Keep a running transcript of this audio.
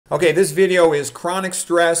Okay, this video is chronic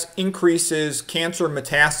stress increases cancer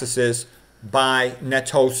metastasis by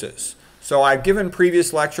NETosis. So I've given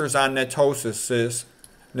previous lectures on NETosis,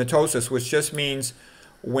 which just means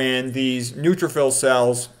when these neutrophil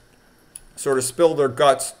cells sort of spill their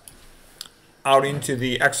guts out into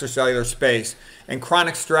the extracellular space. And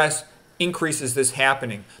chronic stress increases this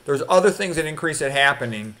happening. There's other things that increase it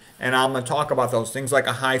happening, and I'm going to talk about those. Things like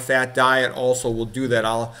a high-fat diet also will do that.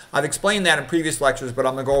 I've explained that in previous lectures, but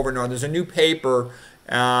I'm going to go over it now. There's a new paper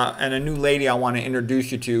and a new lady I want to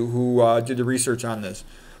introduce you to who did the research on this.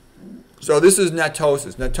 So this is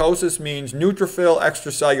NETosis. NETosis means Neutrophil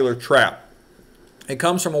Extracellular Trap. It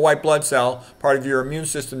comes from a white blood cell, part of your immune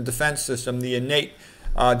system defense system, the innate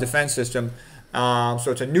defense system.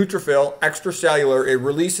 So it's a neutrophil, extracellular. It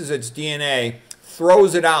releases its DNA,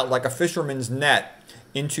 throws it out like a fisherman's net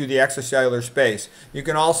into the extracellular space. You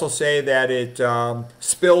can also say that it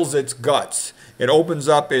spills its guts. It opens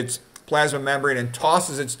up its plasma membrane and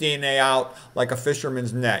tosses its DNA out like a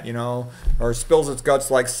fisherman's net, or spills its guts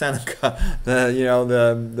like Seneca,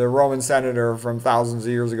 the Roman senator from thousands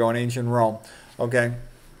of years ago in ancient Rome. Okay,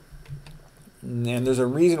 and there's a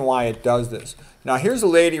reason why it does this. Now here's a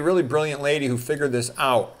lady, really brilliant lady, who figured this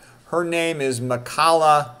out. Her name is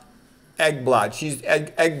Mikaela Ekblad. She's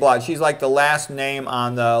Ekblad. She's like the last name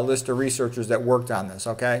on the list of researchers that worked on this.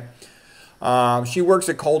 Okay, she works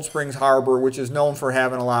at Cold Springs Harbor, which is known for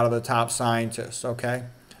having a lot of the top scientists. Okay,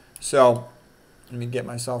 so let me get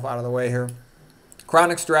myself out of the way here.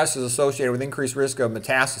 Chronic stress is associated with increased risk of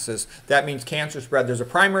metastasis. That means cancer spread. There's a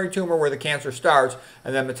primary tumor where the cancer starts,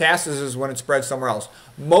 and then metastasis is when it spreads somewhere else.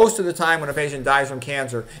 Most of the time when a patient dies from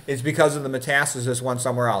cancer, it's because of the metastasis went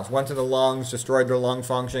somewhere else. Went to the lungs, destroyed their lung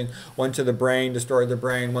function. Went to the brain, destroyed their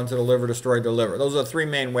brain. Went to the liver, destroyed their liver. Those are the three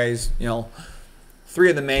main ways, three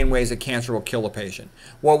of the main ways that cancer will kill a patient.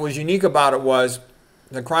 What was unique about it was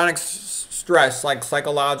the chronic stress, like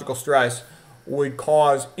psychological stress, would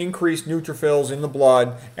cause increased neutrophils in the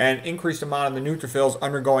blood and increased amount of the neutrophils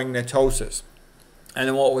undergoing NETosis. And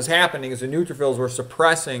then what was happening is the neutrophils were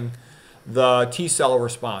suppressing the T-cell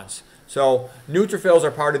response. So neutrophils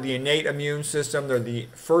are part of the innate immune system. They're the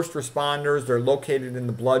first responders. They're located in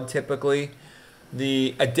the blood typically.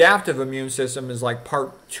 The adaptive immune system is like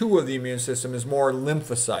part 2 of the immune system, is more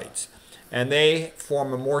lymphocytes. And they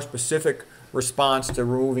form a more specific response to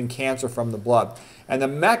removing cancer from the blood. And the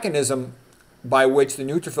mechanism by which the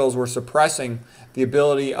neutrophils were suppressing the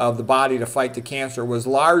ability of the body to fight the cancer was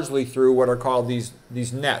largely through what are called these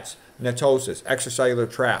nets, NETosis, extracellular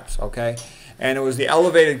traps, okay? And it was the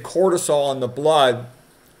elevated cortisol in the blood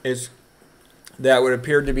that would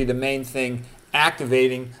appear to be the main thing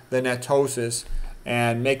activating the NETosis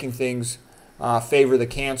and making things favor the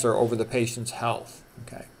cancer over the patient's health,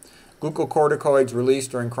 okay? Glucocorticoids released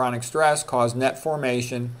during chronic stress cause NET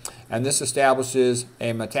formation, and this establishes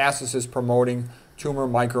a metastasis-promoting tumor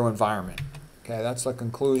microenvironment. Okay, that's the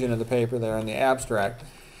conclusion of the paper there in the abstract.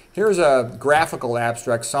 Here's a graphical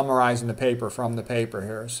abstract summarizing the paper from the paper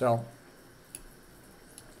here. So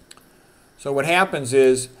what happens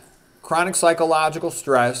is chronic psychological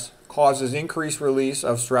stress causes increased release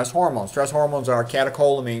of stress hormones. Stress hormones are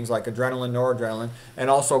catecholamines like adrenaline, noradrenaline, and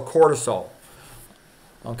also cortisol.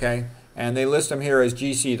 Okay, and they list them here as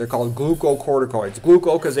GC. They're called glucocorticoids.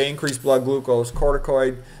 Gluco because they increase blood glucose.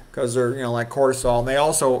 Corticoid because they're like cortisol. And they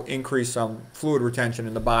also increase some fluid retention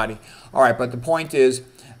in the body. All right, but the point is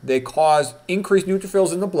they cause increased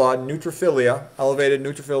neutrophils in the blood, neutrophilia, elevated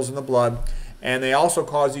neutrophils in the blood, and they also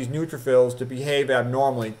cause these neutrophils to behave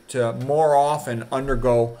abnormally, to more often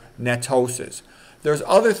undergo NETosis. There's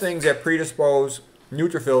other things that predispose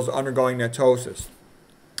neutrophils to undergoing NETosis.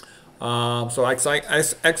 So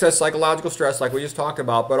excess psychological stress, like we just talked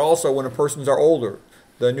about, but also when a person's are older,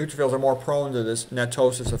 the neutrophils are more prone to this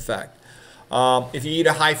NETosis effect. If you eat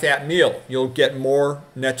a high-fat meal, you'll get more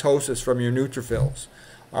NETosis from your neutrophils.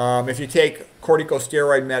 If you take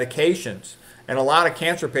corticosteroid medications, and a lot of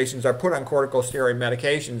cancer patients are put on corticosteroid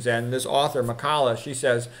medications, and this author, Mikaela, she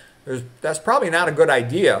says that's probably not a good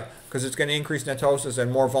idea because it's going to increase NETosis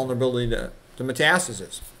and more vulnerability to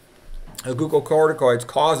metastasis. The glucocorticoids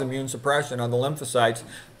cause immune suppression on the lymphocytes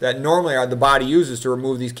that normally the body uses to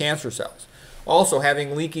remove these cancer cells. Also,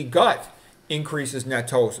 having leaky gut increases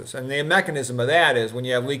NETosis. And the mechanism of that is when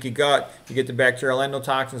you have leaky gut, you get the bacterial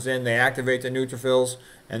endotoxins in, they activate the neutrophils,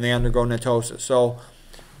 and they undergo NETosis. So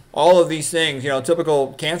all of these things, a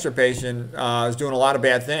typical cancer patient is doing a lot of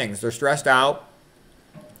bad things. They're stressed out,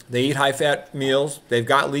 they eat high-fat meals, they've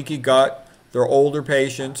got leaky gut, they're older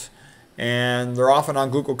patients, and they're often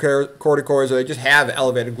on glucocorticoids, or they just have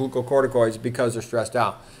elevated glucocorticoids because they're stressed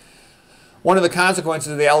out. One of the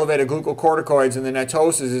consequences of the elevated glucocorticoids in the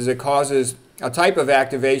NETosis is it causes a type of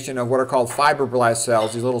activation of what are called fibroblast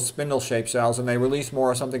cells, these little spindle-shaped cells, and they release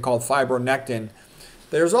more of something called fibronectin.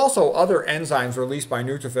 There's also other enzymes released by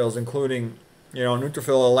neutrophils, including,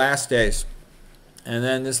 neutrophil elastase. And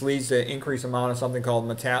then this leads to an increased amount of something called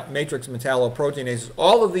matrix metalloproteinases.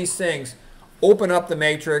 All of these things open up the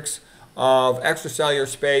matrix of extracellular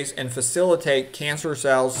space and facilitate cancer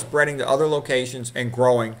cells spreading to other locations and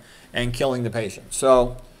growing and killing the patient.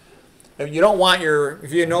 So if you don't want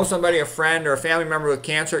if you know somebody, a friend or a family member with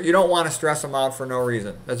cancer, you don't want to stress them out for no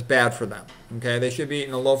reason. That's bad for them. Okay, they should be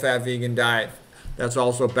eating a low-fat vegan diet. That's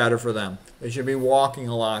also better for them. They should be walking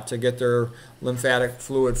a lot to get their lymphatic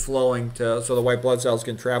fluid flowing so the white blood cells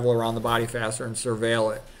can travel around the body faster and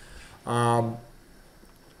surveil it.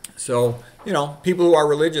 People who are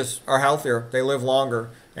religious are healthier. They live longer.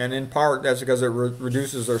 And in part, that's because it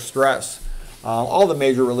reduces their stress. All the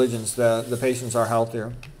major religions, the patients are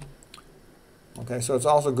healthier. Okay, so it's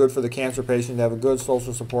also good for the cancer patient to have a good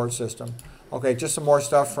social support system. Okay, just some more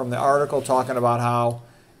stuff from the article talking about how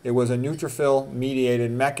it was a neutrophil-mediated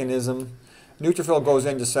mechanism. Neutrophil goes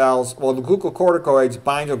into cells. Well, the glucocorticoids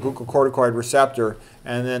bind to a glucocorticoid receptor,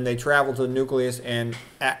 and then they travel to the nucleus, and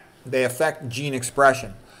they affect gene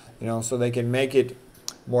expression. So they can make it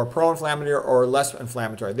more pro-inflammatory or less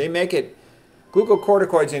inflammatory. They make it,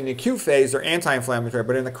 glucocorticoids in the acute phase, they're anti-inflammatory,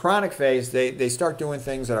 but in the chronic phase, they start doing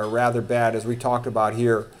things that are rather bad, as we talked about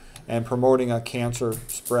here, and promoting a cancer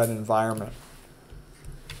spread environment.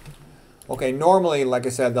 Okay, normally, like I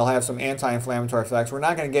said, they'll have some anti-inflammatory effects. We're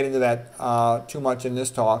not going to get into that too much in this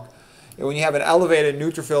talk. When you have an elevated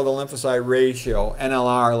neutrophil to lymphocyte ratio,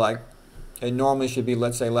 NLR, it normally should be,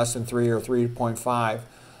 let's say, less than 3 or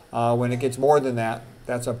 3.5. When it gets more than that,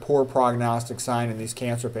 that's a poor prognostic sign in these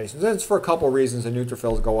cancer patients. It's for a couple of reasons the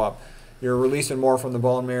neutrophils go up. You're releasing more from the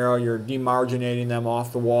bone marrow. You're demarginating them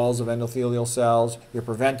off the walls of endothelial cells. You're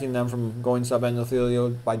preventing them from going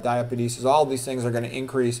subendothelial by diabetes. All of these things are going to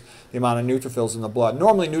increase the amount of neutrophils in the blood.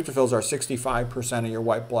 Normally, neutrophils are 65% of your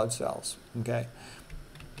white blood cells. Okay.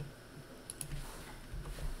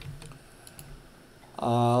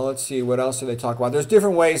 Let's see, what else do they talk about? There's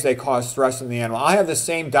different ways they cause stress in the animal. I have the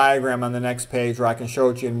same diagram on the next page where I can show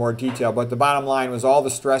it to you in more detail, but the bottom line was all the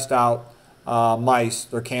stressed out mice,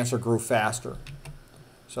 their cancer grew faster.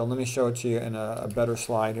 So let me show it to you in a better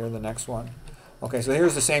slide here, the next one. Okay, so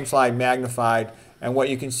here's the same slide magnified, and what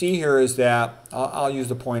you can see here is that, I'll use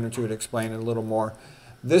the pointer to explain it a little more.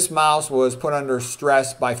 This mouse was put under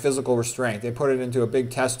stress by physical restraint. They put it into a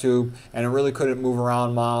big test tube, and it really couldn't move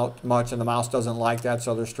around much, and the mouse doesn't like that,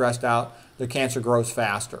 so they're stressed out. The cancer grows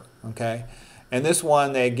faster, okay? And this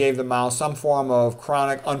one, they gave the mouse some form of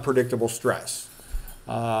chronic unpredictable stress,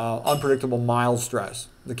 unpredictable mild stress.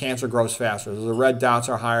 The cancer grows faster. The red dots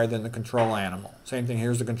are higher than the control animal. Same thing,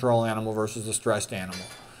 here's the control animal versus the stressed animal.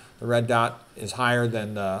 The red dot is higher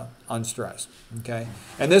than the unstressed, okay?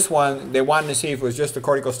 And this one, they wanted to see if it was just the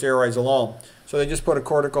corticosteroids alone. So they just put a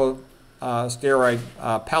corticosteroid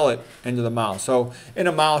pellet into the mouse. So in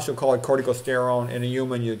a mouse, you'll call it corticosterone. In a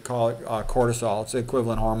human, you'd call it cortisol. It's the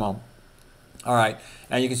equivalent hormone. All right,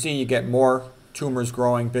 and you can see you get more tumors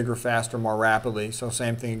growing bigger, faster, more rapidly. So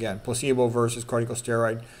same thing again, placebo versus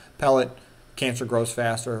corticosteroid pellet, cancer grows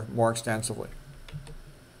faster, more extensively.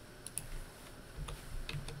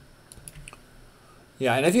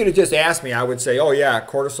 Yeah, and if you'd have just asked me, I would say, oh yeah,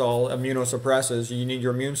 cortisol immunosuppresses. You need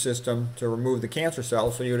your immune system to remove the cancer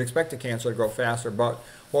cells, so you would expect the cancer to grow faster. But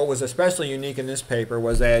what was especially unique in this paper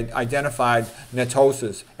was they had identified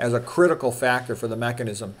NETosis as a critical factor for the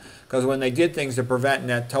mechanism. Because when they did things to prevent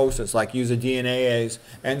NETosis, like use a DNase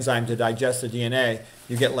enzyme to digest the DNA,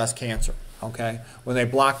 you get less cancer, okay? When they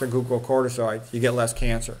block the glucocorticoids, you get less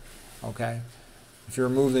cancer, okay? If you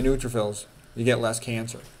remove the neutrophils, you get less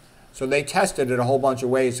cancer. So they tested it a whole bunch of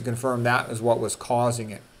ways to confirm that is what was causing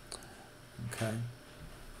it. Okay.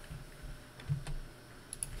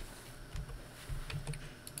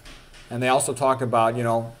 And they also talked about,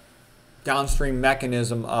 downstream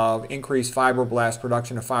mechanism of increased fibroblast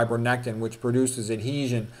production of fibronectin, which produces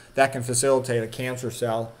adhesion that can facilitate a cancer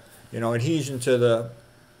cell. Adhesion to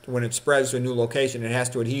when it spreads to a new location, it has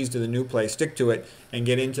to adhere to the new place, stick to it, and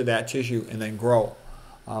get into that tissue and then grow.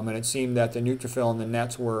 And it seemed that the neutrophil and the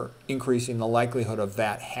nets were increasing the likelihood of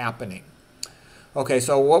that happening. Okay,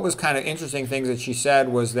 so what was kind of interesting things that she said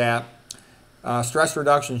was that stress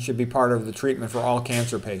reduction should be part of the treatment for all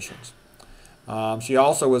cancer patients. She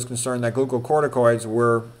also was concerned that glucocorticoids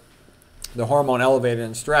were the hormone elevated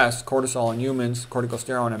in stress, cortisol in humans,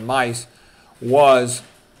 corticosterone in mice, was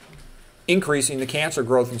increasing the cancer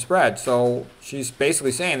growth and spread. So she's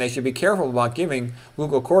basically saying they should be careful about giving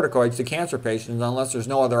glucocorticoids to cancer patients unless there's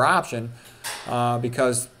no other option,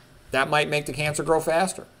 because that might make the cancer grow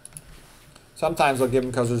faster. Sometimes they'll give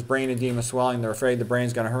them because there's brain edema, swelling. They're afraid the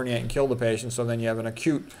brain's going to herniate and kill the patient, so then you have an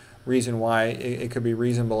acute reason why it could be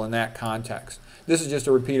reasonable in that context. This is just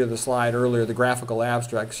a repeat of the slide earlier, the graphical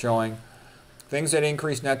abstract showing things that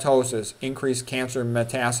increase NETosis, increase cancer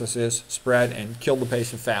metastasis, spread, and kill the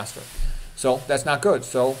patient faster. So that's not good.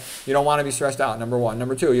 So you don't want to be stressed out, number one.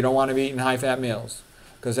 Number two, you don't want to be eating high-fat meals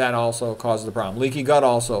because that also causes the problem. Leaky gut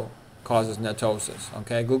also causes NETosis.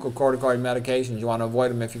 Okay, glucocorticoid medications, you want to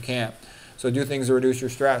avoid them if you can. So do things to reduce your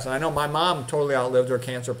stress. And I know my mom totally outlived her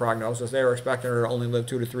cancer prognosis. They were expecting her to only live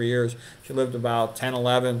 2 to 3 years. She lived about 10,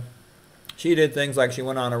 11. She did things like she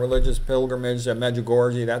went on a religious pilgrimage at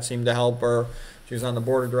Medjugorje. That seemed to help her. She was on the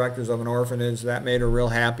board of directors of an orphanage. That made her real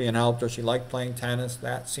happy and helped her. She liked playing tennis.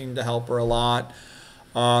 That seemed to help her a lot.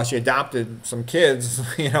 She adopted some kids.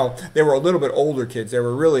 You know, they were a little bit older kids. They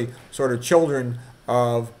were really sort of children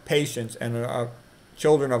of patients and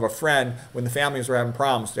children of a friend. When the families were having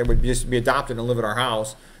problems, they would just be adopted and live at our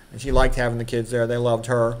house. And she liked having the kids there. They loved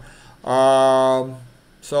her.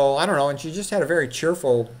 So I don't know. And she just had a very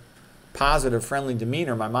cheerful, positive, friendly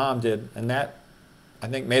demeanor. My mom did, and that I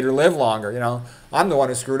think made her live longer. You know, I'm the one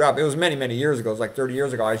who screwed up. It was many, many years ago. It was like 30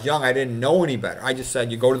 years ago. I was young. I didn't know any better. I just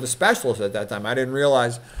said you go to the specialist at that time. I didn't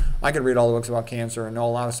realize I could read all the books about cancer and know a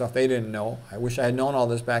lot of stuff they didn't know. I wish I had known all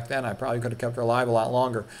this back then. I probably could have kept her alive a lot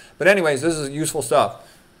longer. But anyways, this is useful stuff.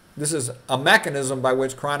 This is a mechanism by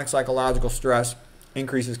which chronic psychological stress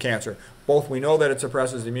increases cancer. Both we know that it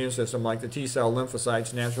suppresses the immune system, like the T-cell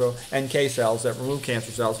lymphocytes, natural NK cells that remove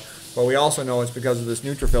cancer cells, but we also know it's because of this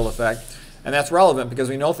neutrophil effect. And that's relevant because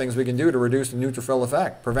we know things we can do to reduce the neutrophil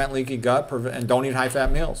effect, prevent leaky gut, and don't eat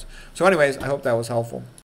high-fat meals. So anyways, I hope that was helpful.